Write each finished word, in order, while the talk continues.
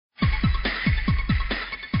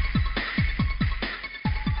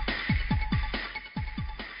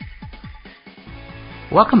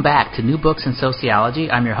Welcome back to New Books in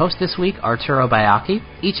Sociology. I'm your host this week, Arturo Baiocchi.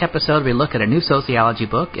 Each episode we look at a new sociology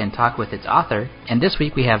book and talk with its author, and this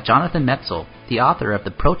week we have Jonathan Metzl, the author of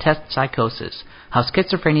The Protest Psychosis, How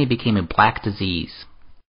Schizophrenia Became a Black Disease.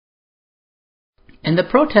 In The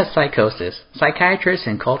Protest Psychosis, psychiatrist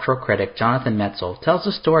and cultural critic Jonathan Metzl tells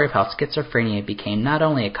the story of how schizophrenia became not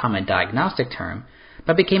only a common diagnostic term,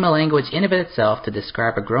 but became a language in of itself to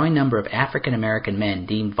describe a growing number of African American men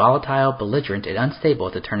deemed volatile, belligerent, and unstable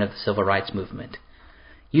at the turn of the Civil Rights Movement.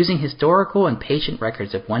 Using historical and patient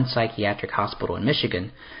records of one psychiatric hospital in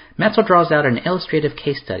Michigan, Metzl draws out an illustrative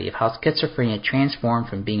case study of how schizophrenia transformed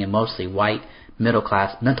from being a mostly white,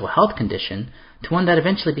 middle-class mental health condition to one that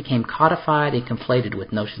eventually became codified and conflated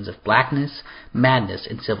with notions of blackness, madness,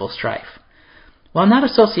 and civil strife. While not a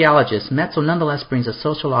sociologist, Metzl nonetheless brings a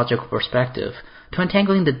sociological perspective to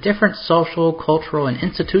untangling the different social, cultural, and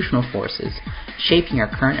institutional forces shaping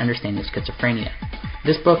our current understanding of schizophrenia.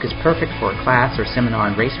 This book is perfect for a class or seminar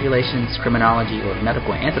on race relations, criminology, or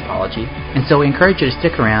medical anthropology, and so we encourage you to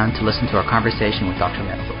stick around to listen to our conversation with Dr.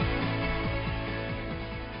 Metzl.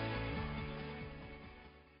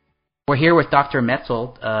 We're here with Dr.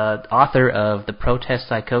 Metzl, author of The Protest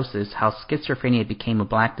Psychosis, How Schizophrenia Became a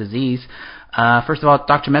Black Disease. First of all,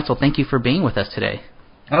 Dr. Metzl, thank you for being with us today.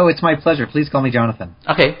 Oh, it's my pleasure. Please call me Jonathan.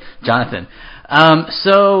 Okay, Jonathan.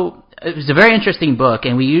 So it was a very interesting book,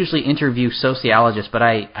 and we usually interview sociologists, but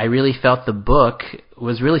I really felt the book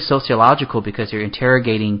was really sociological because you're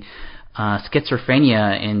interrogating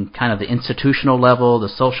schizophrenia in kind of the institutional level, the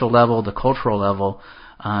social level, the cultural level.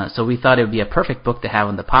 So we thought it would be a perfect book to have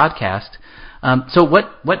on the podcast. So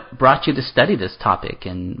what brought you to study this topic,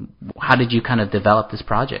 and how did you kind of develop this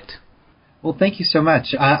project? Well, thank you so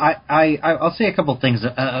much. I'll say a couple things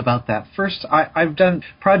about that. First, I've done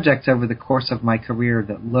projects over the course of my career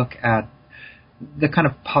that look at the kind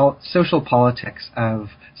of social politics of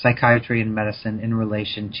psychiatry and medicine in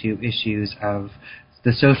relation to issues of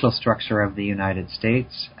the social structure of the United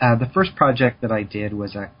States. The first project that I did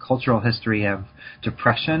was a cultural history of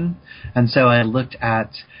depression, and so I looked at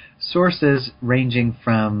sources ranging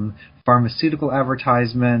from pharmaceutical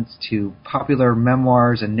advertisements to popular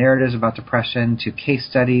memoirs and narratives about depression to case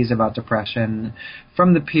studies about depression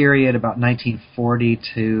from the period about 1940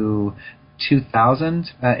 to 2000.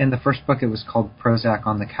 In the first book, it was called Prozac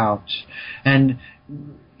on the Couch. And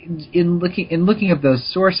in looking at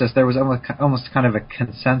those sources, there was almost kind of a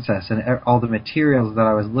consensus in all the materials that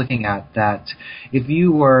I was looking at that if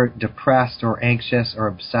you were depressed or anxious or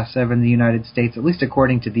obsessive in the United States, at least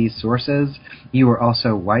according to these sources, you were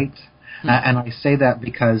also white. And I say that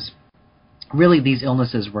because really these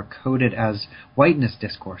illnesses were coded as whiteness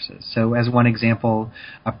discourses. So as one example,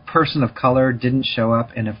 a person of color didn't show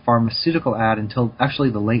up in a pharmaceutical ad until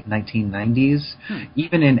actually the late 1990s,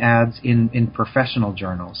 even in ads in professional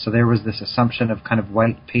journals. So there was this assumption of kind of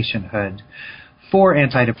white patienthood for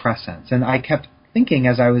antidepressants. And I kept thinking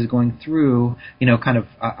as I was going through, kind of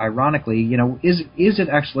ironically, is it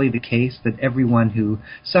actually the case that everyone who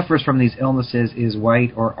suffers from these illnesses is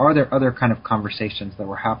white, or are there other kind of conversations that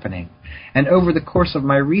were happening? And over the course of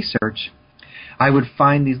my research, I would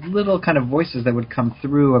find these little kind of voices that would come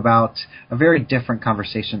through about a very different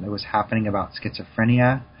conversation that was happening about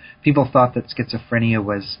schizophrenia. People thought that schizophrenia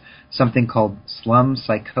was something called slum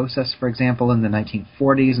psychosis, for example, in the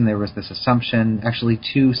 1940s, and there was this assumption. Actually,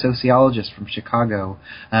 two sociologists from Chicago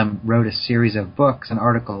wrote a series of books and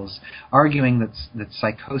articles arguing that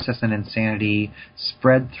psychosis and insanity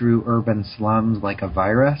spread through urban slums like a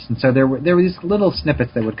virus. And so there were these little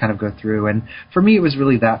snippets that would kind of go through, and for me it was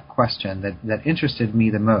really that question that interested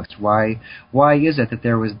me the most. Why is it that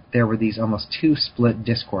there were these almost two split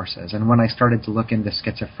discourses? And when I started to look into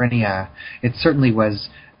schizophrenia, it certainly was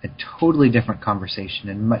a totally different conversation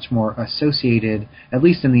and much more associated, at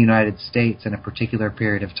least in the United States in a particular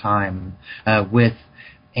period of time, with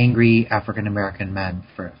angry African American men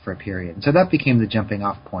for a period. And so that became the jumping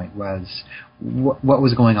off point, was what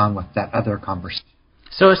was going on with that other conversation.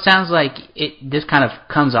 So it sounds like this kind of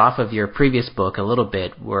comes off of your previous book a little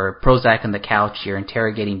bit, where Prozac on the Couch, you're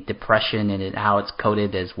interrogating depression and how it's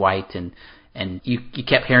coded as white, and you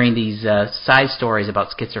kept hearing these side stories about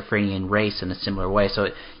schizophrenia and race in a similar way. So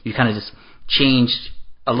you kind of just changed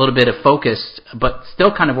a little bit of focus, but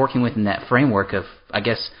still kind of working within that framework of, I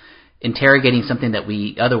guess, interrogating something that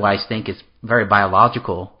we otherwise think is very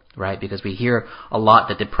biological, right? Because we hear a lot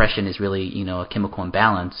that depression is really, a chemical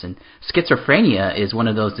imbalance. And schizophrenia is one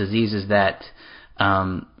of those diseases that,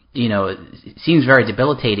 it seems very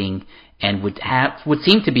debilitating and would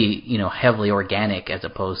seem to be, heavily organic as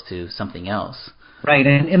opposed to something else. Right,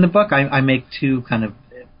 and in the book I make two kind of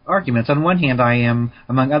arguments. On one hand, I am,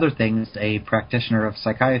 among other things, a practitioner of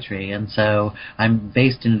psychiatry, and so I'm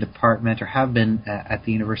based in a department, or have been, at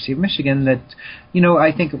the University of Michigan that,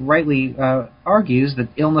 I think rightly argues that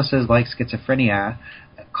illnesses like schizophrenia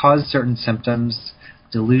cause certain symptoms,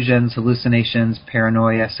 delusions, hallucinations,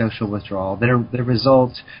 paranoia, social withdrawal, that are the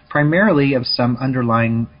result primarily of some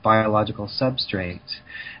underlying biological substrate.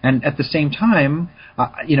 And at the same time,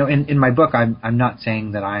 in my book, I'm not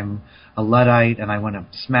saying that I'm a Luddite and I want to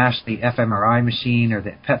smash the fMRI machine or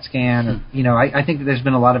the PET scan. Or, I think that there's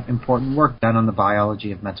been a lot of important work done on the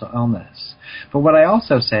biology of mental illness. But what I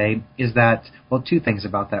also say is that, two things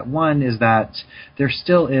about that. One is that there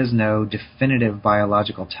still is no definitive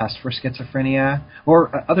biological test for schizophrenia,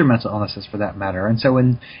 or other mental illnesses for that matter. And so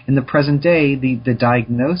in the present day, the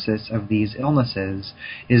diagnosis of these illnesses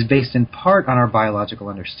is based in part on our biological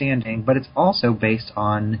understanding, but it's also based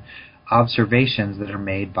on observations that are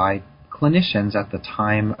made by clinicians at the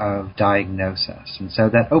time of diagnosis. And so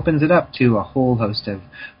that opens it up to a whole host of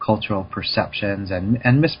cultural perceptions and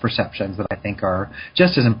misperceptions that I think are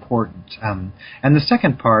just as important. And the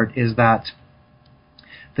second part is that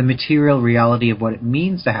the material reality of what it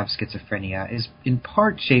means to have schizophrenia is in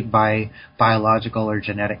part shaped by biological or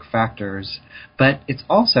genetic factors, but it's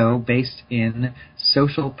also based in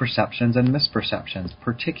social perceptions and misperceptions,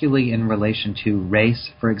 particularly in relation to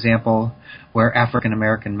race, for example, where African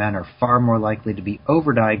American men are far more likely to be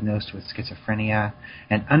overdiagnosed with schizophrenia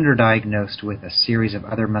and underdiagnosed with a series of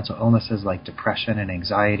other mental illnesses like depression and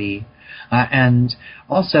anxiety. And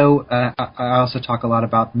also, I also talk a lot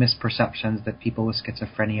about misperceptions that people with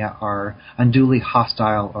schizophrenia are unduly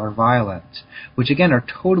hostile or violent, which again are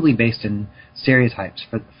totally based in stereotypes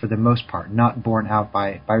for the most part, not borne out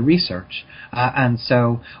by research. And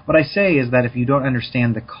so what I say is that if you don't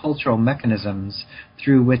understand the cultural mechanisms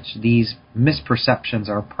through which these misperceptions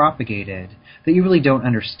are propagated, that you really don't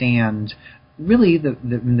understand really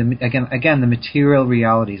the material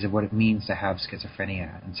realities of what it means to have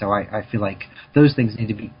schizophrenia. And so I feel like those things need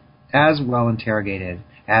to be as well interrogated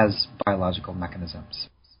as biological mechanisms.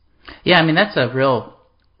 Yeah, I mean, that's a real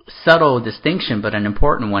subtle distinction, but an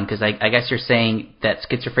important one, because I guess you're saying that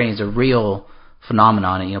schizophrenia is a real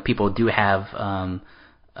phenomenon, and people do have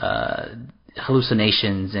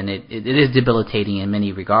hallucinations, and it is debilitating in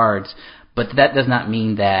many regards, but that does not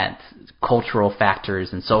mean that cultural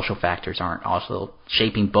factors and social factors aren't also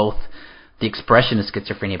shaping both the expression of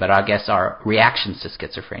schizophrenia, but I guess our reactions to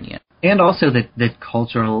schizophrenia. And also that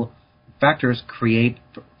cultural factors create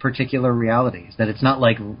particular realities, that it's not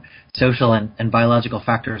like social and biological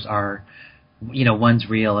factors are, one's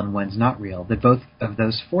real and one's not real, that both of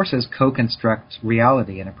those forces co-construct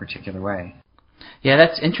reality in a particular way. Yeah,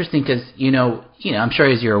 that's interesting because, I'm sure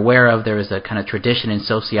as you're aware of, there was a kind of tradition in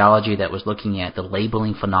sociology that was looking at the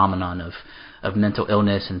labeling phenomenon of mental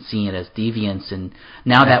illness and seeing it as deviance, and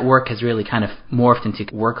now that work has really kind of morphed into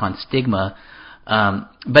work on stigma.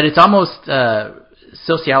 But it's almost, some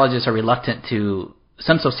sociologists are reluctant to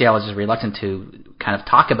kind of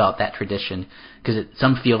talk about that tradition because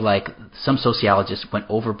some feel like some sociologists went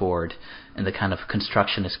overboard in the kind of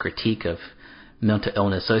constructionist critique of mental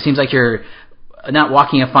illness. So it seems like you're not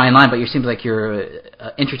walking a fine line, but it seems like you're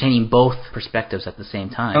entertaining both perspectives at the same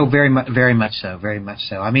time. Oh, very much so.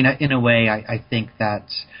 I mean, in a way, I think that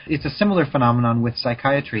it's a similar phenomenon with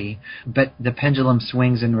psychiatry, but the pendulum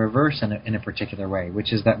swings in reverse in a particular way,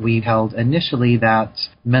 which is that we held initially that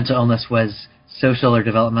mental illness was social or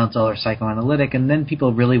developmental or psychoanalytic, and then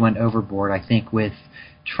people really went overboard, I think, with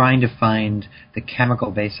trying to find the chemical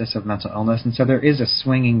basis of mental illness. And so there is a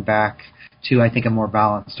swinging back to, I think, a more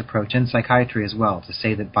balanced approach in psychiatry as well, to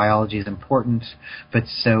say that biology is important, but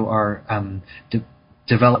so are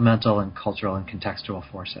developmental and cultural and contextual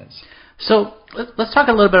forces. So let's talk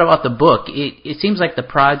a little bit about the book. It seems like the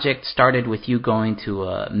project started with you going to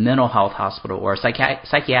a mental health hospital or a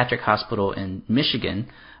psychiatric hospital in Michigan,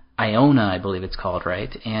 Iona, I believe it's called,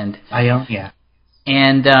 right? And Iona, yeah.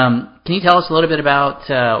 And can you tell us a little bit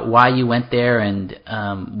about why you went there and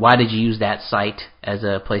why did you use that site as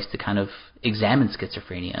a place to kind of examine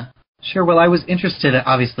schizophrenia? Sure. Well, I was interested,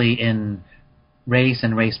 obviously, in race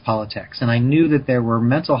and race politics, and I knew that there were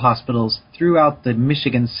mental hospitals throughout the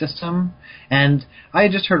Michigan system, and I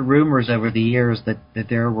had just heard rumors over the years that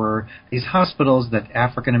there were these hospitals that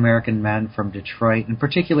African American men from Detroit, and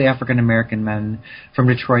particularly African American men from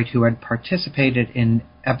Detroit who had participated in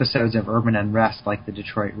episodes of urban unrest like the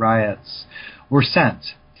Detroit riots, were sent.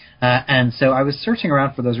 And so I was searching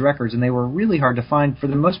around for those records, and they were really hard to find, for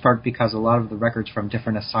the most part because a lot of the records from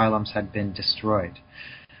different asylums had been destroyed.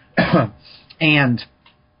 And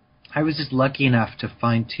I was just lucky enough to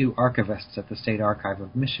find two archivists at the State Archive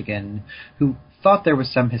of Michigan who thought there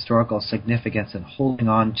was some historical significance in holding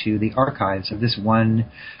on to the archives of this one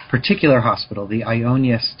particular hospital, the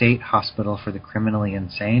Ionia State Hospital for the Criminally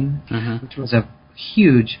Insane, which was a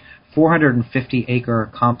huge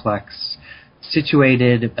 450-acre complex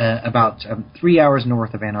situated about 3 hours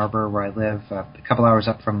north of Ann Arbor, where I live, a couple hours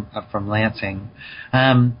up from Lansing.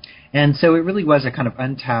 And so it really was a kind of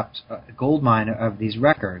untapped gold mine of these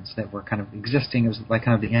records that were kind of existing. It was like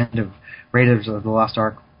kind of the end of Raiders of the Lost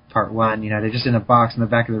Ark Part 1. They're just in a box in the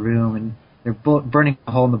back of the room, and they're burning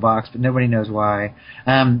a hole in the box, but nobody knows why.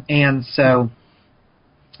 So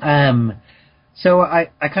I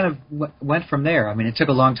kind of went from there. I mean, it took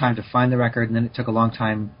a long time to find the record, and then it took a long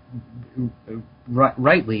time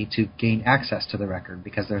rightly to gain access to the record,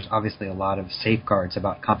 because there's obviously a lot of safeguards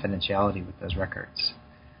about confidentiality with those records.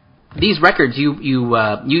 These records,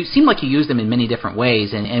 you seem like you use them in many different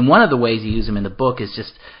ways, and one of the ways you use them in the book is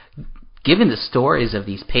just given the stories of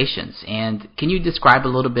these patients. And can you describe a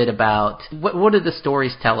little bit about what do the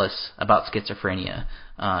stories tell us about schizophrenia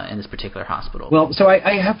in this particular hospital? Well, so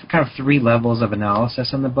I have kind of three levels of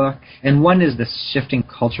analysis in the book, and one is this shifting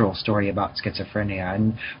cultural story about schizophrenia.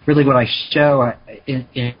 And really what I show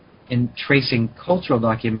in tracing cultural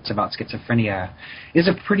documents about schizophrenia is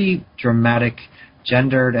a pretty dramatic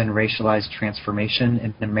gendered and racialized transformation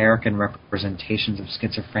in American representations of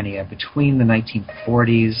schizophrenia between the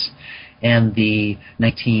 1940s and the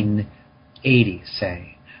 1980s,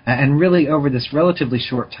 say. And really, over this relatively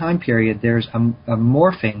short time period, there's a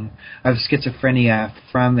morphing of schizophrenia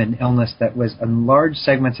from an illness that was, in large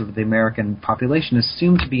segments of the American population,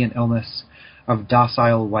 assumed to be an illness of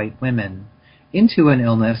docile white women, into an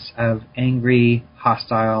illness of angry,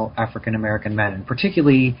 hostile African-American men, and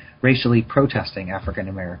particularly racially protesting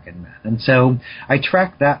African-American men. And so I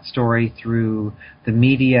track that story through the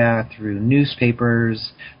media, through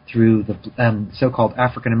newspapers, through the so-called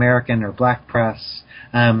African-American or black press,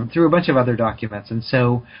 through a bunch of other documents. And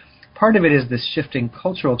so part of it is this shifting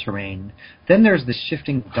cultural terrain. Then there's the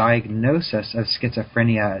shifting diagnosis of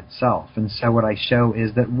schizophrenia itself. And so what I show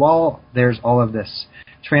is that while there's all of this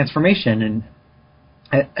transformation, and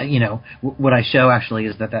what I show actually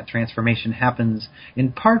is that transformation happens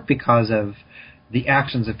in part because of the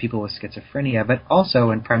actions of people with schizophrenia, but also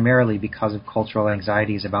and primarily because of cultural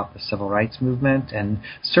anxieties about the civil rights movement and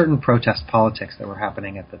certain protest politics that were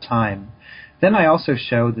happening at the time. Then I also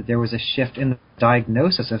show that there was a shift in the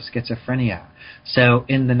diagnosis of schizophrenia. So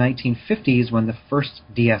in the 1950s, when the first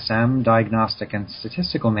DSM, Diagnostic and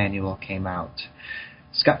Statistical Manual, came out,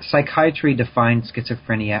 psychiatry defined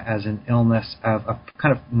schizophrenia as an illness of a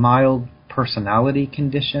kind of mild personality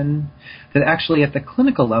condition that actually at the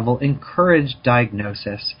clinical level encouraged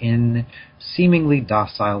diagnosis in seemingly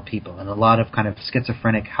docile people, and a lot of kind of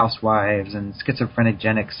schizophrenic housewives and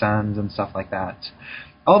schizophrenic sons and stuff like that.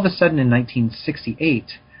 All of a sudden in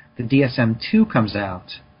 1968, the DSM-2 comes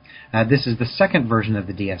out. This is the second version of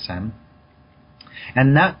the DSM.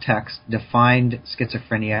 And that text defined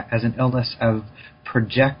schizophrenia as an illness of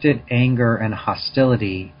projected anger and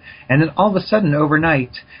hostility. And then all of a sudden,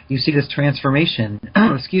 overnight, you see this transformation,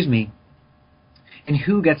 in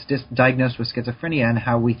who gets diagnosed with schizophrenia and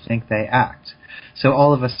how we think they act. So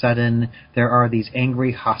all of a sudden, there are these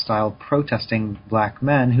angry, hostile, protesting black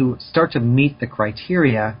men who start to meet the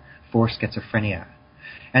criteria for schizophrenia.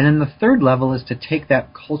 And then the third level is to take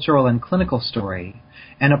that cultural and clinical story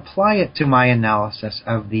and apply it to my analysis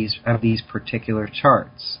of these particular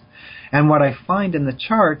charts. And what I find in the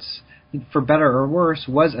charts, for better or worse,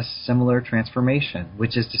 was a similar transformation,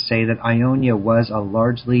 which is to say that Ionia was a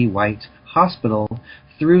largely white hospital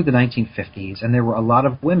through the 1950s, and there were a lot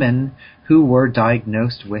of women who were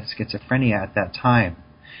diagnosed with schizophrenia at that time.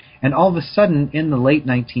 And all of a sudden, in the late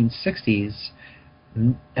 1960s,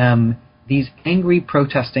 these angry,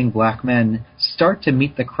 protesting black men start to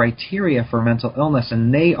meet the criteria for mental illness,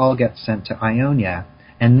 and they all get sent to Ionia,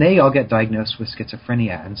 and they all get diagnosed with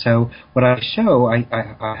schizophrenia. And so what I show,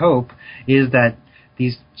 I hope, is that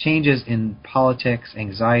these changes in politics,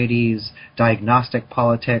 anxieties, diagnostic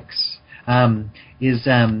politics, is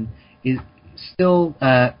still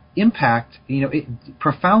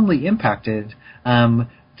profoundly impacted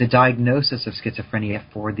the diagnosis of schizophrenia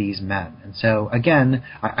for these men. And so again,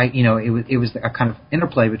 it was a kind of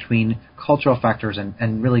interplay between cultural factors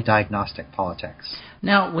and really diagnostic politics.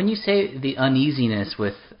 Now, when you say the uneasiness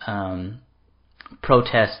with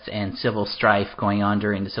protests and civil strife going on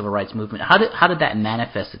during the civil rights movement, how did that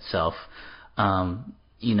manifest itself?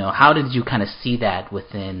 How did you kind of see that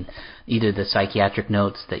within either the psychiatric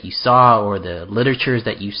notes that you saw or the literatures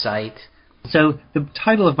that you cite? So the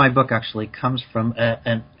title of my book actually comes from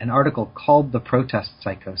an article called The Protest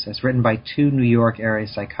Psychosis, written by two New York area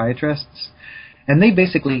psychiatrists. And they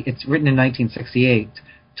basically, it's written in 1968,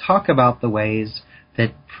 talk about the ways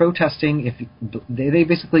that protesting, they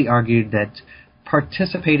basically argued that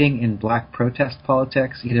participating in black protest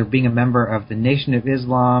politics, either being a member of the Nation of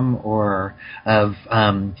Islam or of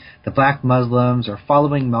the Black Muslims or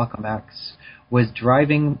following Malcolm X, was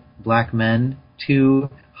driving black men to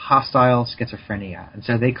hostile schizophrenia. And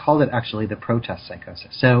so they called it actually the protest psychosis.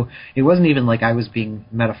 So it wasn't even like I was being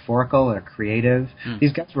metaphorical or creative.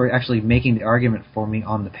 These guys were actually making the argument for me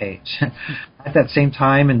on the page. At that same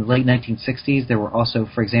time, in the late 1960s, there were also,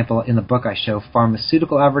 for example, in the book I show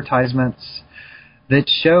pharmaceutical advertisements that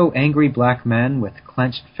show angry black men with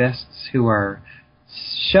clenched fists who are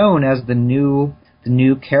shown as the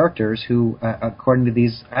new characters who, according to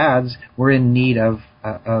these ads, were in need of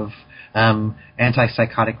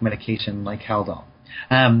antipsychotic medication like Haldol.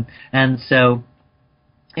 And so,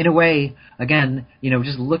 in a way, again,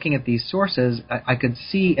 just looking at these sources, I could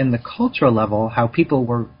see in the cultural level how people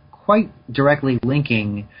were quite directly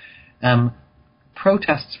linking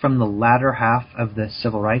protests from the latter half of the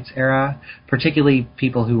civil rights era, particularly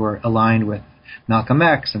people who were aligned with Malcolm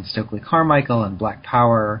X and Stokely Carmichael and Black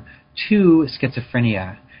Power, to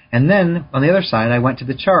schizophrenia. And then, on the other side, I went to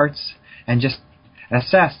the charts and just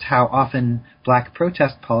assessed how often black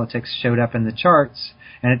protest politics showed up in the charts,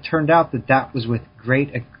 and it turned out that was with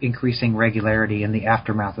great increasing regularity in the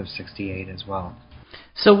aftermath of 68 as well.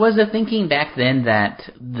 So was the thinking back then that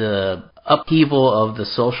the upheaval of the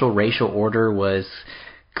social racial order was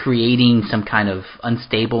creating some kind of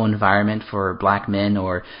unstable environment for black men,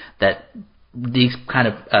 or that these kind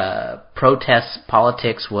of protest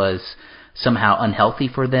politics was somehow unhealthy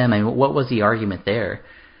for them? I mean, what was the argument there?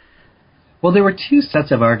 Well, there were two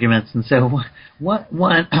sets of arguments, and so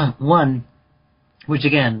one, which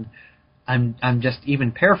again, I'm just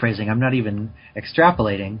even paraphrasing, I'm not even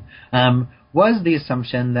extrapolating, was the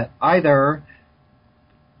assumption that either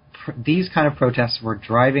these kind of protests were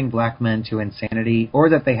driving black men to insanity, or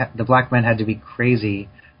that the black men had to be crazy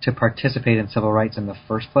to participate in civil rights in the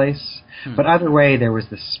first place. But either way, there was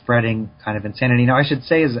this spreading kind of insanity. Now, I should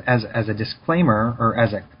say as a disclaimer, or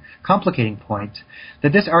as a complicating point,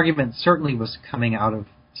 that this argument certainly was coming out of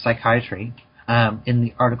psychiatry in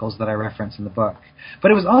the articles that I reference in the book. But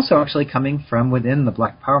it was also actually coming from within the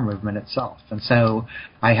Black Power movement itself. And so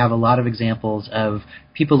I have a lot of examples of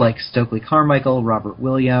people like Stokely Carmichael, Robert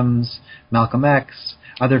Williams, Malcolm X,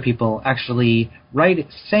 other people actually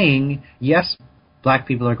saying, yes, black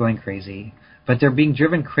people are going crazy, but they're being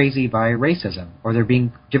driven crazy by racism, or they're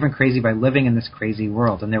being driven crazy by living in this crazy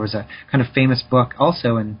world. And there was a kind of famous book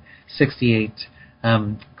also in 68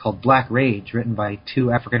 called Black Rage, written by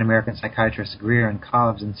two African-American psychiatrists, Greer and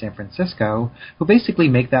Cobbs, in San Francisco, who basically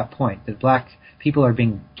make that point, that black people are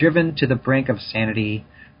being driven to the brink of sanity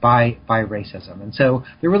by racism. And so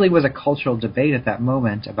there really was a cultural debate at that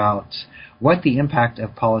moment about what the impact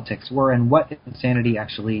of politics were and what insanity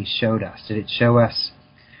actually showed us. Did it show us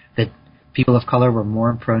that people of color were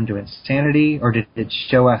more prone to insanity, or did it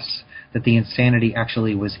show us that the insanity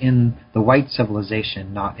actually was in the white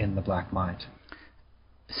civilization, not in the black mind?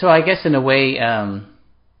 So I guess in a way,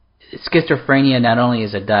 schizophrenia not only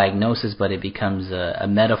is a diagnosis, but it becomes a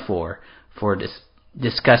metaphor for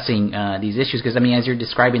discussing these issues. Because, I mean, as you're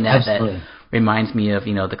describing that, Absolutely. that reminds me of,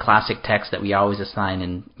 the classic text that we always assign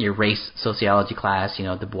in your race sociology class,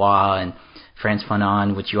 Du Bois and Frantz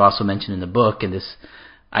Fanon, which you also mentioned in the book, and this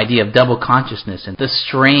idea of double consciousness and the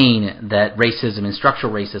strain that racism and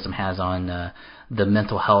structural racism has on the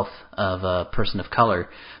mental health of a person of color.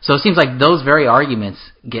 So it seems like those very arguments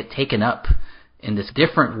get taken up in this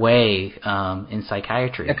different way in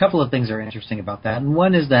psychiatry. A couple of things are interesting about that, and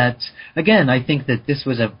one is that, again, I think that this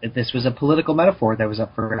was a political metaphor that was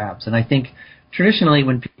up for grabs, and I think traditionally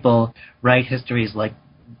when people write histories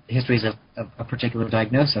of a particular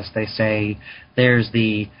diagnosis, they say there's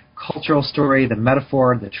the cultural story, the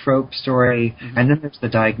metaphor, the trope story, and then there's the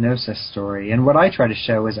diagnosis story. And what I try to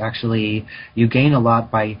show is actually you gain a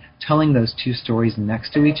lot by telling those two stories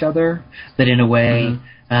next to each other, that in a way,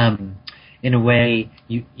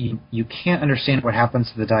 you can't understand what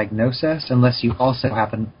happens to the diagnosis unless you also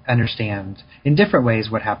understand in different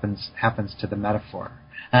ways what happens to the metaphor.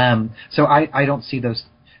 So I don't see those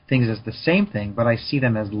things as the same thing, but I see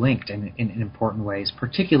them as linked in important ways,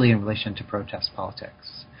 particularly in relation to protest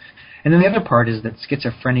politics. And then the other part is that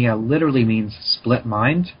schizophrenia literally means split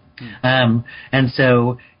mind. And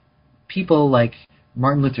so people like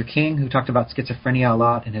Martin Luther King, who talked about schizophrenia a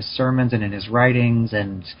lot in his sermons and in his writings,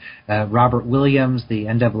 and Robert Williams, the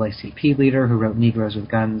NAACP leader who wrote Negroes with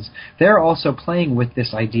Guns. They're also playing with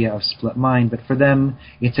this idea of split mind, but for them,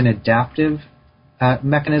 it's an adaptive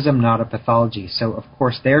mechanism, not a pathology. So, of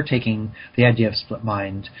course, they're taking the idea of split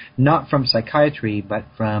mind, not from psychiatry, but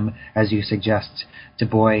from, as you suggest, Du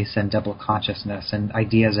Bois and double consciousness and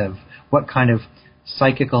ideas of what kind of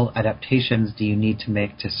psychical adaptations do you need to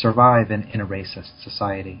make to survive in a racist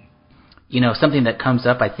society. Something that comes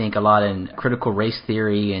up, I think, a lot in critical race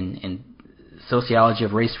theory and sociology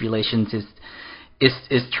of race relations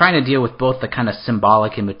is trying to deal with both the kind of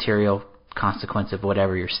symbolic and material consequence of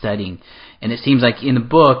whatever you're studying. And it seems like in the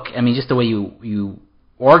book, just the way you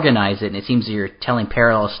organize it, and it seems that you're telling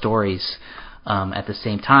parallel stories at the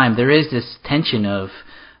same time. There is this tension of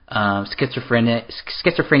schizophrenia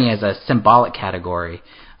as a symbolic category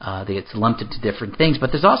that gets lumped into different things,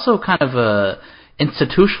 but there's also kind of a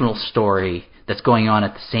institutional story that's going on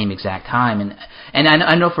at the same exact time. And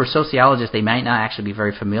I know for sociologists, they might not actually be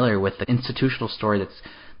very familiar with the institutional story that's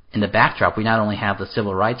in the backdrop. We not only have the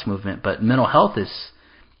civil rights movement, but mental health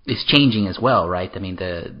is changing as well, right?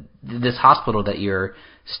 This hospital that you're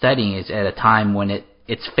studying is at a time when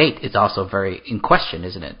its fate is also very in question,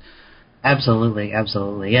 isn't it? Absolutely,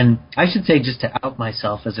 absolutely. And I should say, just to out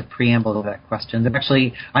myself as a preamble to that question, that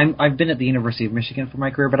actually I've been at the University of Michigan for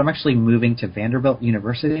my career, but I'm actually moving to Vanderbilt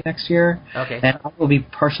University next year. Okay. And I will be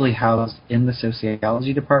partially housed in the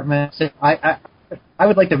sociology department. So I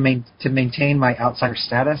would like to maintain my outsider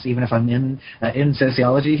status, even if I'm in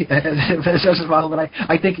sociology as a social model. But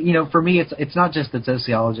I think, for me, it's not just that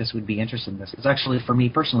sociologists would be interested in this. It's actually, for me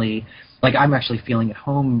personally, like I'm actually feeling at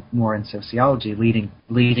home more in sociology,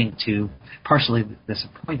 leading to partially this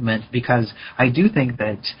appointment, because I do think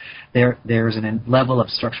that there's a level of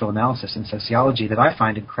structural analysis in sociology that I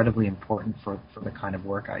find incredibly important for the kind of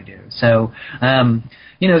work I do. So,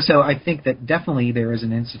 so I think that definitely there is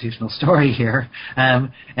an institutional story here.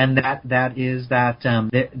 And there's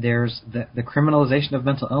the criminalization of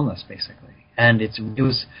mental illness, basically. And it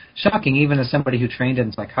was shocking, even as somebody who trained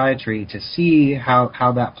in psychiatry, to see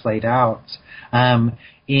how that played out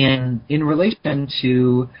in relation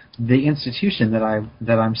to the institution that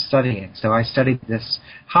I'm studying. So I studied this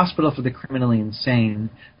hospital for the criminally insane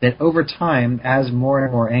that over time, as more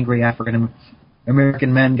and more angry African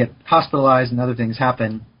American men get hospitalized and other things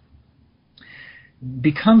happen,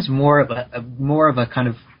 becomes more of a kind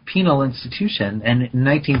of penal institution. And in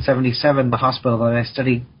 1977, the hospital that I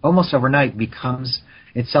studied almost overnight becomes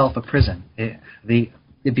itself a prison.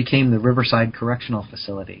 It became the Riverside Correctional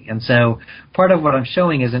Facility. And so part of what I'm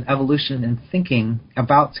showing is an evolution in thinking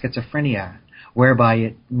about schizophrenia, whereby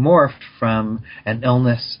it morphed from an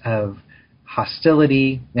illness of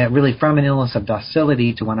hostility, really from an illness of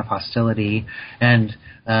docility to one of hostility, and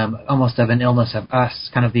almost of an illness of us,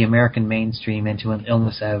 kind of the American mainstream, into an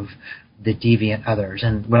illness of the deviant others.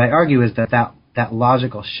 And what I argue is that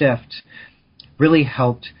logical shift really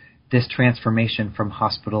helped this transformation from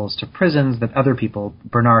hospitals to prisons that other people,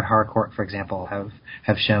 Bernard Harcourt, for example,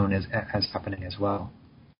 have shown as happening as well.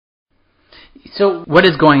 So what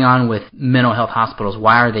is going on with mental health hospitals?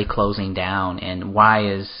 Why are they closing down, and why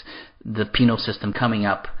is the penal system coming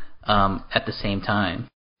up at the same time?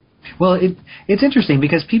 Well, it's interesting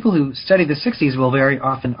because people who study the 60s will very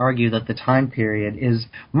often argue that the time period is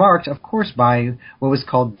marked, of course, by what was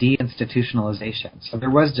called deinstitutionalization. So there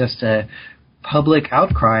was just a public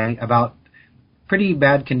outcry about pretty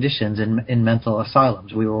bad conditions in mental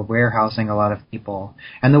asylums. We were warehousing a lot of people.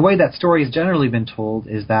 And the way that story has generally been told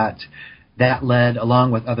is that led,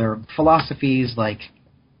 along with other philosophies like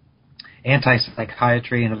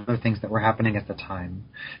anti-psychiatry and other things that were happening at the time,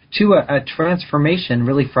 to a transformation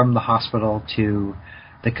really from the hospital to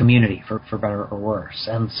the community, for better or worse.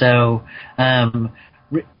 And so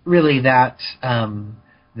really that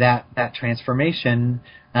transformation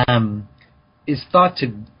is thought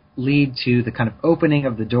to lead to the kind of opening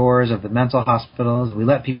of the doors of the mental hospitals. We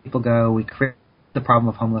let people go, we create the problem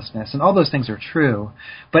of homelessness, and all those things are true.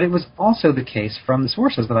 But it was also the case from the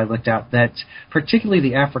sources that I looked at that particularly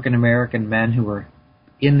the African American men who were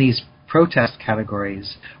in these protest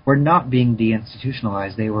categories were not being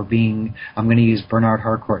deinstitutionalized. They were being, I'm going to use Bernard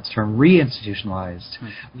Harcourt's term, reinstitutionalized,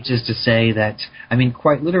 which is to say that,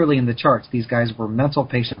 quite literally in the charts, these guys were mental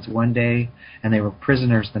patients one day and they were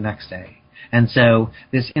prisoners the next day. And so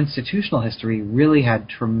this institutional history really had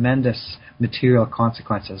tremendous material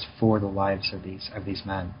consequences for the lives of these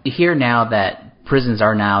men. You hear now that prisons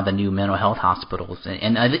are now the new mental health hospitals,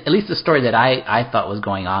 and at least the story that I thought was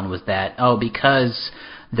going on was that, because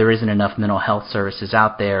there isn't enough mental health services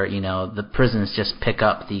out there. The prisons just pick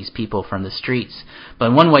up these people from the streets. But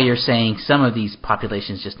in one way, you're saying some of these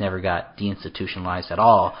populations just never got deinstitutionalized at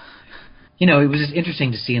all. It was just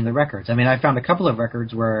interesting to see in the records. I mean, I found a couple of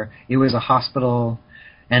records where it was a hospital,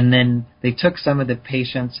 and then they took some of the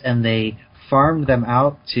patients and they farmed them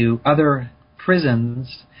out to other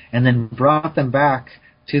prisons, and then brought them back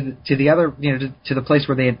to the other, to the place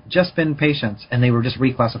where they had just been patients, and they were just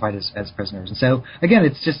reclassified as prisoners. And so again,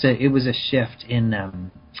 it was a shift in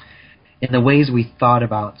the ways we thought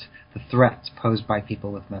about the threats posed by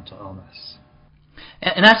people with mental illness.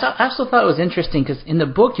 And I also thought it was interesting because in the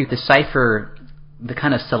book you decipher the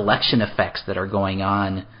kind of selection effects that are going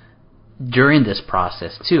on during this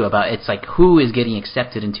process too, about it's like who is getting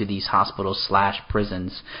accepted into these hospitals /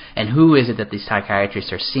 prisons, and who is it that these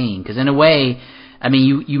psychiatrists are seeing. Because in a way, I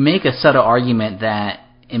mean, you make a subtle argument that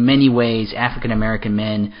in many ways African American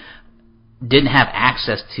men didn't have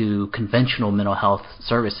access to conventional mental health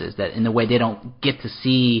services, that in a way they don't get to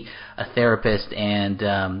see a therapist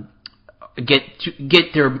and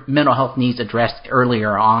get their mental health needs addressed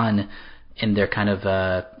earlier on in their kind of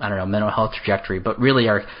mental health trajectory, but really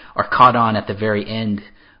are caught on at the very end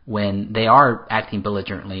when they are acting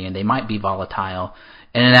belligerently and they might be volatile.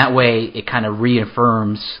 And in that way, it kind of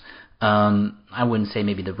reaffirms, I wouldn't say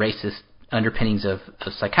maybe the racist underpinnings of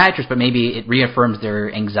psychiatrists, but maybe it reaffirms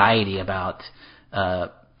their anxiety about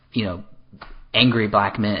angry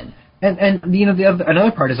black men. And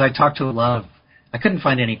another part is I couldn't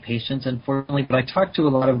find any patients, unfortunately, but I talked to a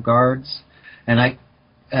lot of guards, and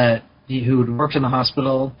who worked in the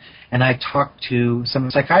hospital, and I talked to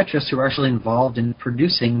some psychiatrists who were actually involved in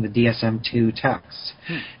producing the DSM-2 texts.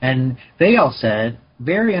 And they all said,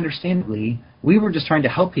 very understandably, we were just trying to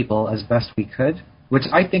help people as best we could, which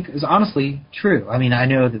I think is honestly true. I mean, I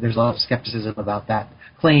know that there's a lot of skepticism about that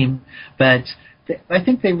claim, but I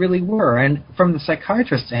think they really were. And from the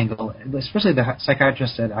psychiatrist's angle, especially the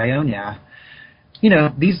psychiatrist at Ionia,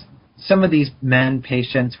 some of these men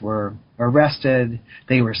patients were arrested.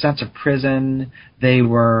 They were sent to prison. They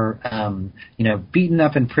were, beaten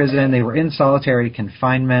up in prison. They were in solitary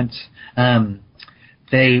confinement.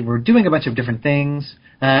 They were doing a bunch of different things.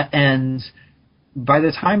 And by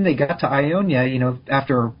the time they got to Ionia,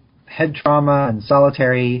 after head trauma and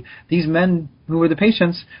solitary, these men who were the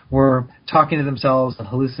patients were talking to themselves and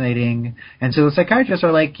hallucinating. And so the psychiatrists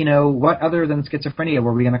are like, what other than schizophrenia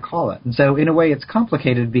were we going to call it? And so in a way it's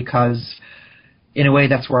complicated because in a way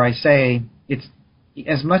that's where I say it's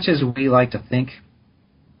as much as we like to think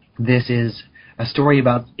this is a story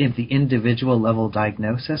about the individual level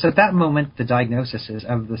diagnosis. At that moment, the diagnosis is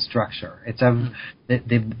of the structure. It's of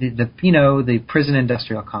the prison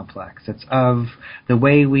industrial complex. It's of the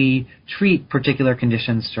way we treat particular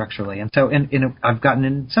conditions structurally. And so, I've gotten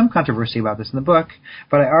in some controversy about this in the book,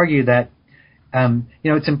 but I argue that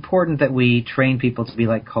it's important that we train people to be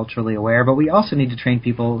culturally aware, but we also need to train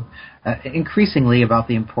people increasingly about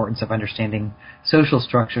the importance of understanding social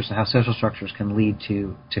structures and how social structures can lead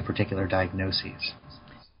to particular diagnoses.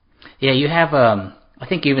 Yeah, you have, I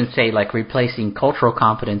think you even say replacing cultural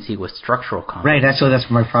competency with structural competency. Right, that's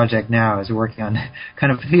my project now, is working on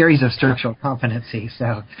kind of theories of structural competency.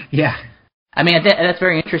 So, yeah. I mean, that's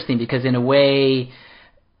very interesting because in a way,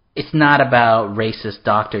 it's not about racist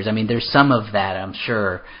doctors. I mean, there's some of that, I'm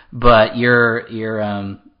sure, but you're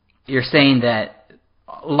saying that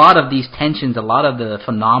a lot of these tensions, a lot of the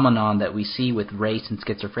phenomenon that we see with race and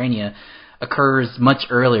schizophrenia occurs much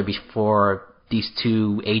earlier before these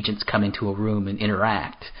two agents come into a room and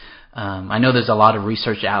interact. I know there's a lot of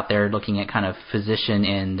research out there looking at kind of physician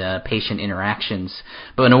and patient interactions,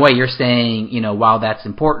 but in a way you're saying, while that's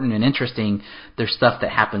important and interesting, there's stuff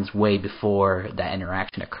that happens way before that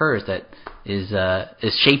interaction occurs that is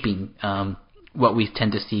shaping what we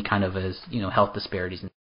tend to see kind of as health disparities.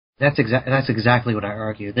 That's exactly what I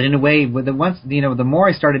argue. That in a way, the more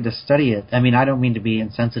I started to study it, I mean, I don't mean to be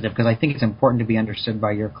insensitive because I think it's important to be understood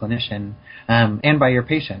by your clinician and by your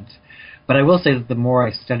patient. But I will say that the more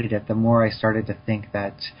I studied it, the more I started to think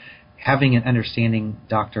that having an understanding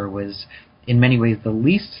doctor was, in many ways, the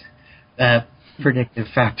least predictive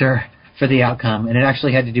factor for the outcome, and it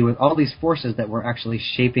actually had to do with all these forces that were actually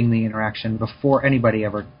shaping the interaction before anybody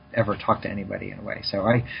ever talked to anybody in a way. So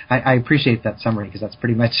I appreciate that summary because that's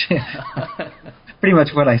pretty much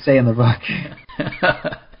what I say in the book.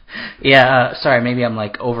 Yeah, sorry, maybe I'm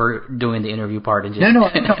overdoing the interview part and just no.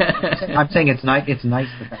 I'm saying it's nice. It's nice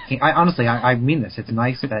that came. I mean this. It's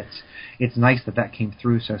nice that came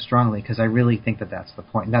through so strongly because I really think that that's the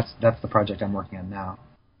point. And that's the project I'm working on now.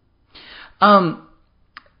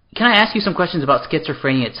 Can I ask you some questions about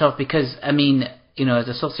schizophrenia itself? Because I mean, as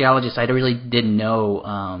a sociologist, I really didn't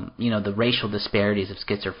know, the racial disparities of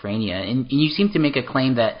schizophrenia. And you seem to make a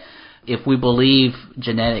claim that if we believe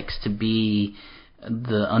genetics to be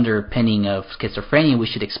the underpinning of schizophrenia, we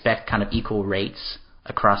should expect kind of equal rates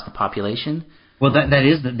across the population. Well, that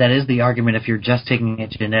is the argument. If you're just taking a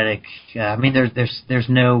genetic, there's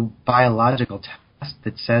no biological test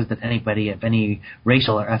that says that anybody of any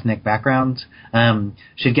racial or ethnic background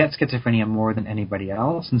should get schizophrenia more than anybody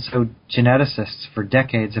else. And so geneticists for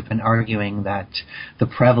decades have been arguing that the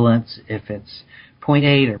prevalence, if it's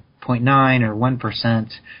 0.8 or 0.9 or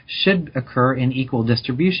 1%, should occur in equal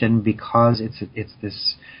distribution because it's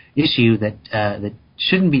this issue that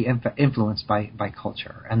shouldn't be influenced by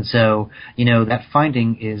culture. And so, that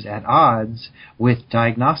finding is at odds with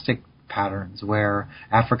diagnostic patterns where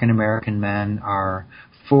African American men are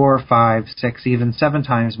 4, 5, 6, even 7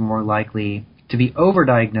 times more likely to be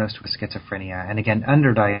overdiagnosed with schizophrenia, and again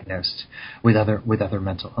underdiagnosed with other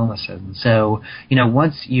mental illnesses. And so,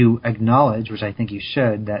 once you acknowledge, which I think you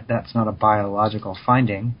should, that that's not a biological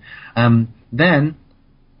finding, then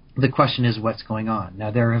the question is what's going on.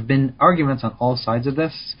 Now, there have been arguments on all sides of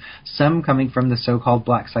this, some coming from the so-called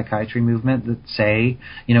black psychiatry movement that say,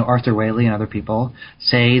 Arthur Whaley and other people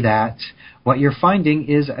say that what you're finding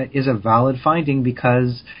is a valid finding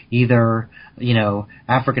because either,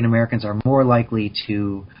 African Americans are more likely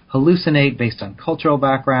to hallucinate based on cultural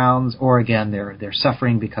backgrounds, or again, they're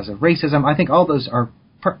suffering because of racism. I think all those are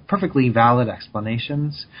perfectly valid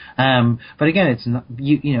explanations. But again, it's not,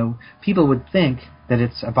 people would think that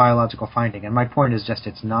it's a biological finding, and my point is just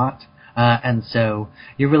it's not. And so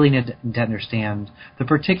you really need to understand the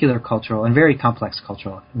particular cultural and very complex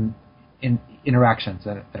cultural interactions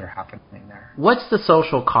that are happening there. What's the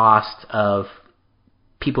social cost of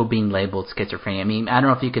people being labeled schizophrenia? I mean, I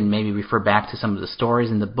don't know if you can maybe refer back to some of the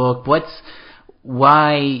stories in the book.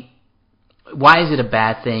 Why is it a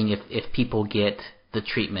bad thing if people get the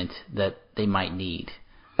treatment that they might need?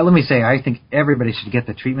 Let me say, I think everybody should get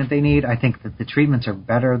the treatment they need. I think that the treatments are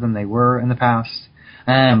better than they were in the past.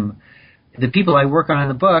 The people I work on in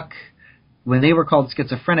the book, when they were called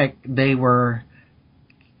schizophrenic, they were,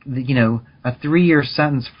 a 3-year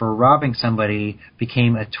sentence for robbing somebody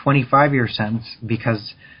became a 25-year sentence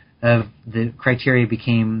because of the criteria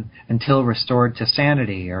became until restored to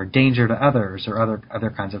sanity or danger to others or other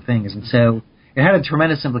kinds of things. And so it had a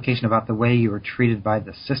tremendous implication about the way you were treated by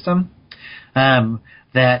the system.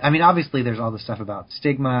 Obviously there's all this stuff about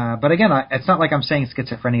stigma, but again, it's not like I'm saying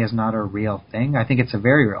schizophrenia is not a real thing. I think it's a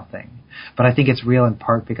very real thing, but I think it's real in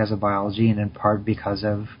part because of biology and in part because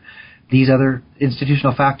of these other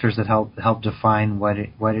institutional factors that help define what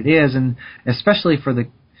it is, and especially for the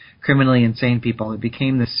criminally insane people, it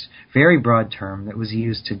became this very broad term that was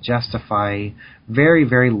used to justify very,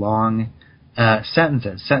 very long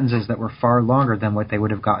sentences that were far longer than what they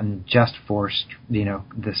would have gotten just for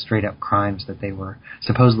the straight up crimes that they were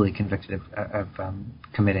supposedly convicted of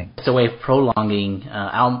committing. It's a way of prolonging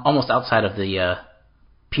almost outside of the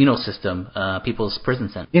penal system people's prison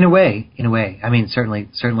sentence. In a way. I mean, certainly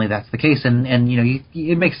that's the case, and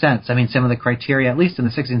it makes sense. I mean, some of the criteria, at least in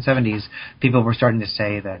the 60s and 70s, people were starting to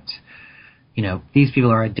say that these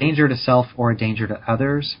people are a danger to self or a danger to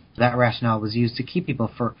others. That rationale was used to keep people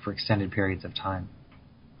for extended periods of time.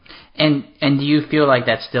 And do you feel like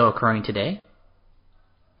that's still occurring today?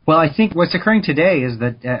 Well, I think what's occurring today is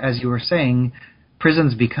that, as you were saying,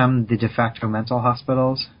 prisons become the de facto mental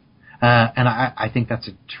hospitals. And I think that's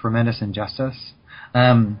a tremendous injustice.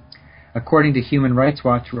 According to Human Rights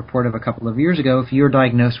Watch report of a couple of years ago, if you're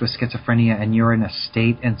diagnosed with schizophrenia and you're in a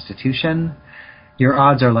state institution, your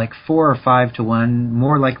odds are like 4 or 5 to 1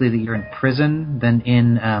 more likely that you're in prison than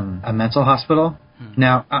in a mental hospital.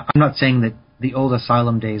 Now, I'm not saying that the old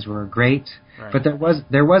asylum days were great, right, but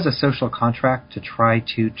there was a social contract to try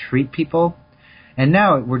to treat people, and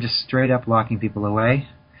now we're just straight up locking people away.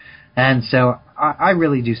 And so I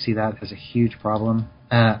really do see that as a huge problem.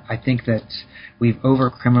 I think that we've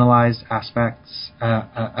over-criminalized aspects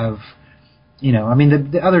of,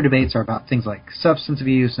 the other debates are about things like substance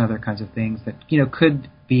abuse and other kinds of things that, could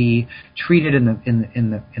be treated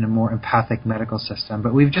in a more empathic medical system.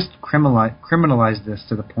 But we've just criminalized this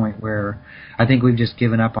to the point where I think we've just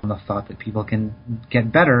given up on the thought that people can get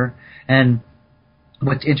better. And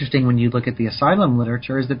what's interesting when you look at the asylum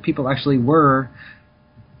literature is that people actually were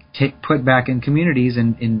put back in communities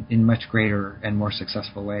in much greater and more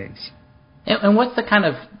successful ways. And what's the kind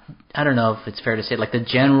of, I don't know if it's fair to say, like the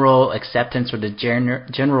general acceptance or the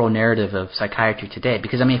general narrative of psychiatry today?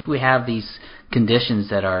 Because, if we have these conditions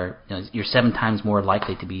that are, you're 7 times more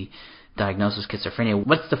likely to be diagnosed with schizophrenia,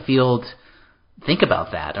 what's the field think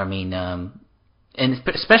about that? And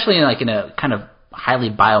especially in a kind of highly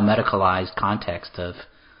biomedicalized context of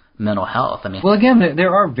mental health. I mean, well, again,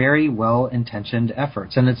 there are very well-intentioned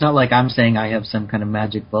efforts, and it's not like I'm saying I have some kind of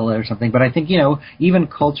magic bullet or something, but I think, even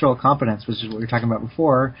cultural competence, which is what we were talking about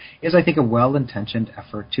before, is, I think, a well-intentioned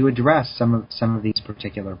effort to address some of these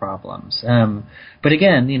particular problems. But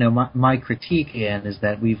again, my critique, Ian, is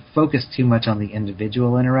that we've focused too much on the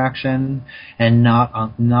individual interaction and not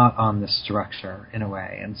on the structure, in a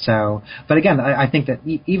way. And so, but again, I think that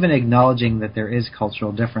even acknowledging that there is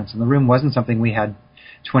cultural difference in the room wasn't something we had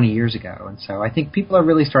 20 years ago. And so I think people are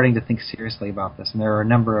really starting to think seriously about this. And there are a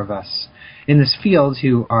number of us in this field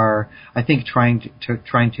who are, I think, trying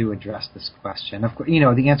to address this question. Of course,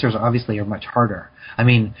 the answers obviously are much harder. I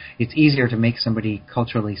mean, it's easier to make somebody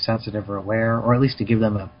culturally sensitive or aware, or at least to give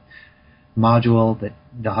them a module that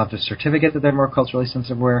they'll have a certificate that they're more culturally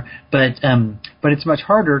sensitive aware. But it's much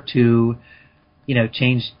harder to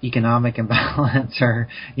change economic imbalance or,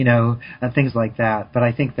 things like that. But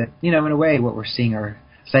I think that, in a way, what we're seeing are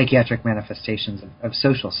psychiatric manifestations of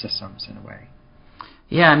social systems, in a way.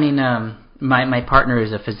 Yeah, I mean, my partner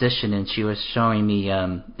is a physician, and she was showing me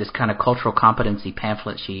this kind of cultural competency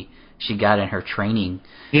pamphlet she got in her training.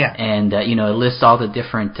 Yeah. And, it lists all the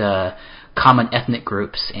different common ethnic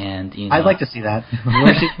groups. And I'd like to see that.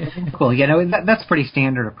 Cool. That's a pretty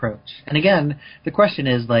standard approach. And again, the question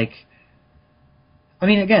is,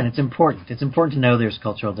 again, it's important. It's important to know there's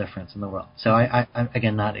cultural difference in the world. So I'm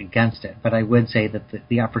again, not against it, but I would say that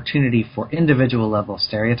the opportunity for individual level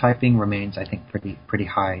stereotyping remains, I think, pretty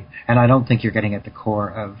high. And I don't think you're getting at the core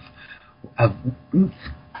of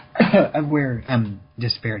where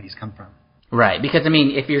disparities come from. Right, because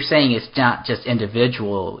if you're saying it's not just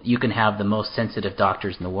individual, you can have the most sensitive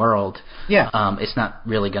doctors in the world. Yeah. It's not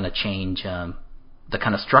really going to change the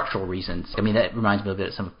kind of structural reasons. That reminds me a bit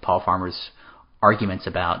of some of Paul Farmer's arguments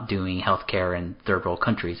about doing healthcare in third world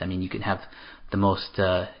countries. You can have the most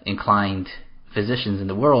inclined physicians in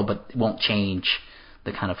the world, but it won't change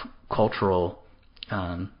the kind of cultural,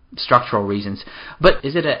 structural reasons. But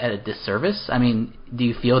is it at a disservice? Do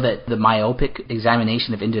you feel that the myopic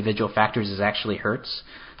examination of individual factors actually hurts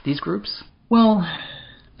these groups? Well,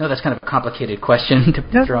 no, that's kind of a complicated question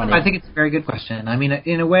to throw in. I think it's a very good question.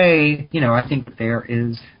 In a way, I think there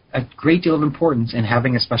is a great deal of importance in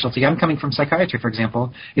having a specialty. I'm coming from psychiatry, for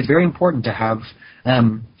example. It's very important to have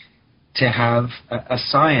a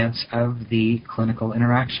science of the clinical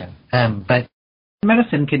interaction. But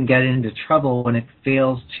medicine can get into trouble when it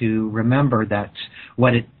fails to remember that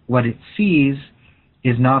what it sees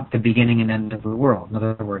is not the beginning and end of the world. In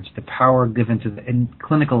other words, the power given to the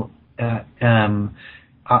clinical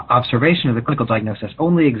observation of the clinical diagnosis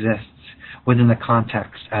only exists within the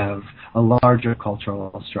context of a larger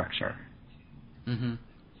cultural structure. Mm-hmm.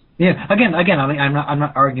 Yeah. Again, I'm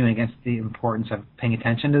not arguing against the importance of paying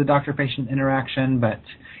attention to the doctor-patient interaction, but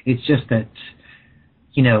it's just that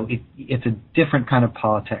it's a different kind of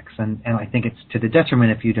politics, and I think it's to the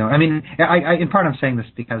detriment if you don't. In part I'm saying this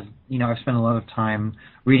because I've spent a lot of time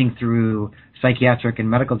reading through psychiatric and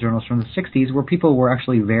medical journals from the 60s where people were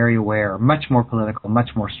actually very aware, much more political, much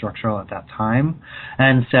more structural at that time,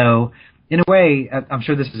 and so. In a way, I'm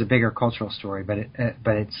sure this is a bigger cultural story, but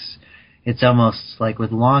it's almost like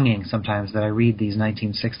with longing sometimes that I read these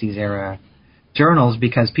 1960s era journals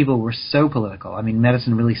because people were so political.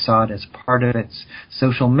 Medicine really saw it as part of its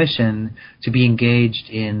social mission to be engaged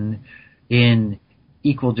in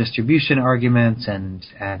equal distribution arguments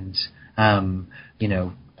and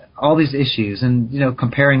all these issues, and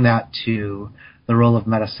comparing that to the role of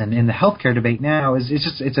medicine in the healthcare debate now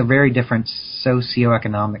it's a very different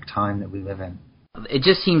socioeconomic time that we live in. It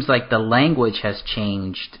just seems like the language has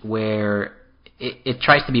changed where it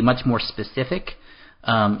tries to be much more specific,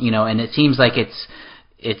 and it seems like it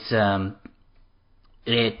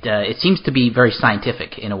seems to be very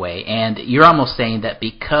scientific in a way, and you're almost saying that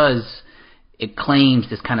because it claims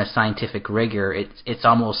this kind of scientific rigor, it's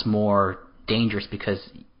almost more dangerous because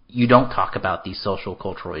you don't talk about these social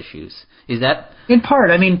cultural issues. Is that in part?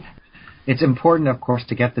 It's important, of course,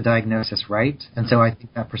 to get the diagnosis right, and so I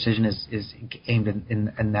think that precision is aimed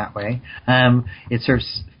in that way. It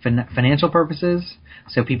serves financial purposes,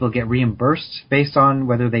 so people get reimbursed based on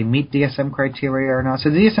whether they meet DSM criteria or not. So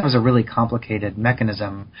the DSM is a really complicated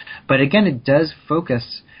mechanism, but again, it does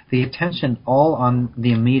focus the attention all on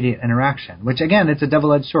the immediate interaction, which again, it's a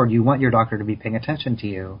double-edged sword. You want your doctor to be paying attention to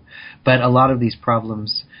you, but a lot of these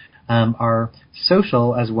problems are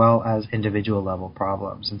social as well as individual level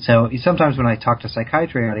problems. And so sometimes when I talk to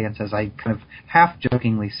psychiatry audiences, I kind of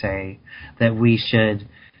half-jokingly say that we should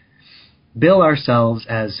bill ourselves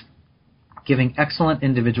as giving excellent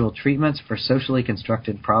individual treatments for socially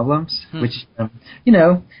constructed problems, which, I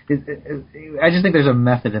just think there's a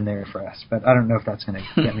method in there for us, but I don't know if that's going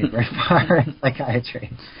to get me very far in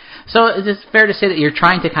psychiatry. So is it fair to say that you're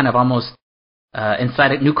trying to kind of almost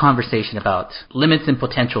incite a new conversation about limits and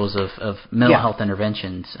potentials of mental health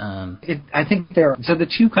interventions? I think so the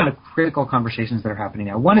two kind of critical conversations that are happening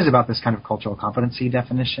now. One is about this kind of cultural competency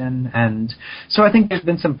definition, and so I think there's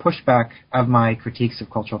been some pushback of my critiques of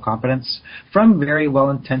cultural competence from very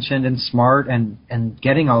well-intentioned and smart and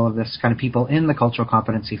getting all of this kind of people in the cultural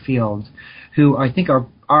competency field who I think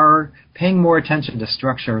are paying more attention to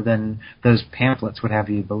structure than those pamphlets would have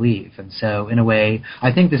you believe. And so, in a way,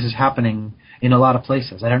 I think this is happening in a lot of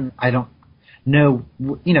places. I don't know,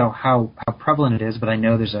 how prevalent it is, but I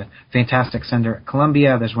know there's a fantastic center at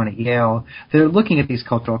Columbia, there's one at Yale. They're looking at these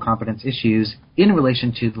cultural competence issues in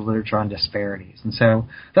relation to the literature on disparities. And so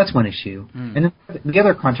that's one issue. And then the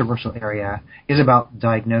other controversial area is about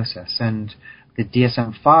diagnosis. And the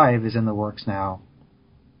DSM-5 is in the works now.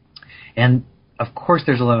 And of course,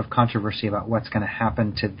 there's a lot of controversy about what's going to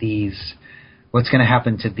happen to these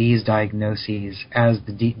diagnoses as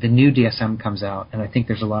the new DSM comes out. And I think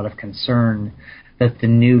there's a lot of concern that the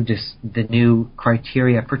new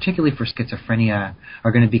criteria, particularly for schizophrenia,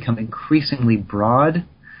 are going to become increasingly broad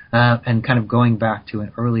and kind of going back to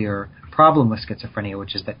an earlier problem with schizophrenia,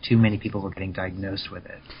 which is that too many people were getting diagnosed with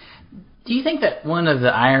it. Do you think that one of the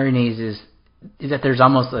ironies is that there's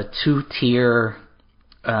almost a two-tier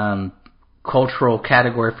cultural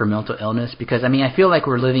category for mental illness? Because, I feel like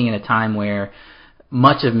we're living in a time where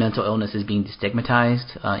much of mental illness is being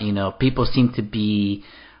destigmatized. People seem to be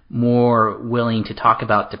more willing to talk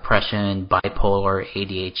about depression, bipolar,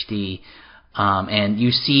 ADHD, and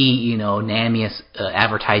you see, NAMI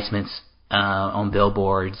advertisements on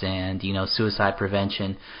billboards and, suicide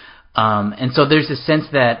prevention. And so there's a sense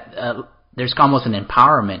that there's almost an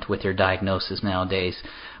empowerment with your diagnosis nowadays.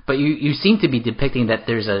 But you seem to be depicting that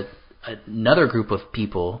there's another group of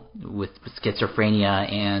people with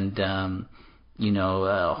schizophrenia and,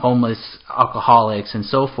 homeless alcoholics and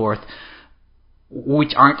so forth,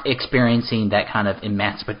 which aren't experiencing that kind of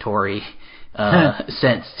emancipatory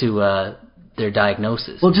sense to their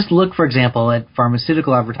diagnosis. Well, just look, for example, at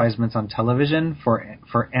pharmaceutical advertisements on television for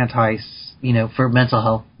mental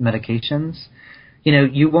health medications.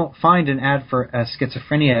 You won't find an ad for a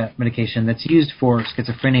schizophrenia medication that's used for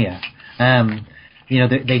schizophrenia.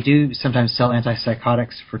 They do sometimes sell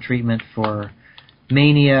antipsychotics for treatment for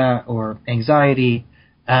mania or anxiety,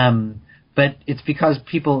 but it's because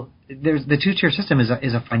the two-tier system is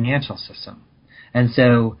a financial system. And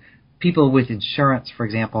so people with insurance, for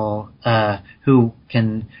example, who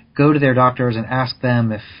can go to their doctors and ask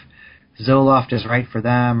them if Zoloft is right for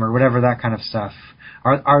them or whatever, that kind of stuff,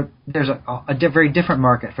 there's a very different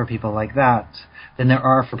market for people like that than there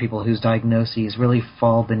are for people whose diagnoses really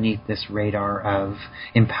fall beneath this radar of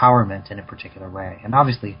empowerment in a particular way. And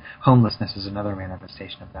obviously, homelessness is another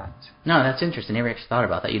manifestation of that. No, that's interesting. I never actually thought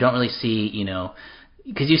about that. You don't really see,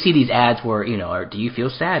 because you see these ads where, or do you feel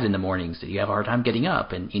sad in the mornings? Do you have a hard time getting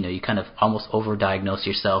up? And, you kind of almost overdiagnose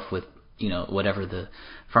yourself with, whatever the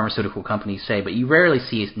pharmaceutical companies say. But you rarely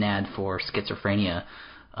see an ad for schizophrenia.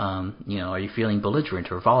 Are you feeling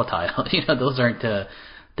belligerent or volatile? Those aren't the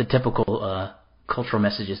typical cultural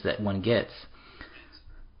messages that one gets.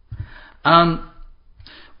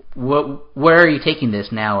 Where are you taking this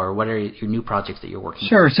now, or what are your new projects that you're working on?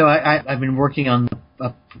 Sure. So I've been working on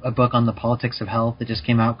a book on the politics of health that just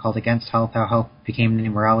came out called Against Health, How Health Became the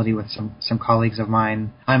New Morality with some colleagues of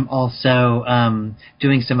mine. I'm also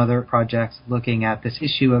doing some other projects looking at this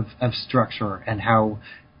issue of structure and how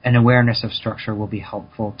an awareness of structure will be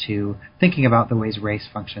helpful to thinking about the ways race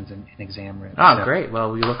functions in exam rooms. Oh, great.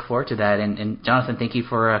 Well, we look forward to that. And Jonathan, thank you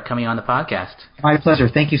for coming on the podcast. My pleasure.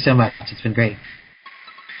 Thank you so much. It's been great.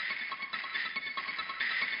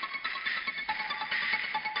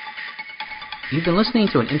 You've been listening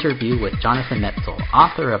to an interview with Jonathan Metzl,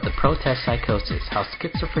 author of The Protest Psychosis, How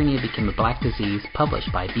Schizophrenia Became a Black Disease, published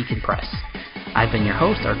by Beacon Press. I've been your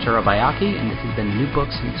host, Arturo Baiocchi, and this has been the New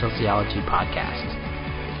Books in Sociology podcast.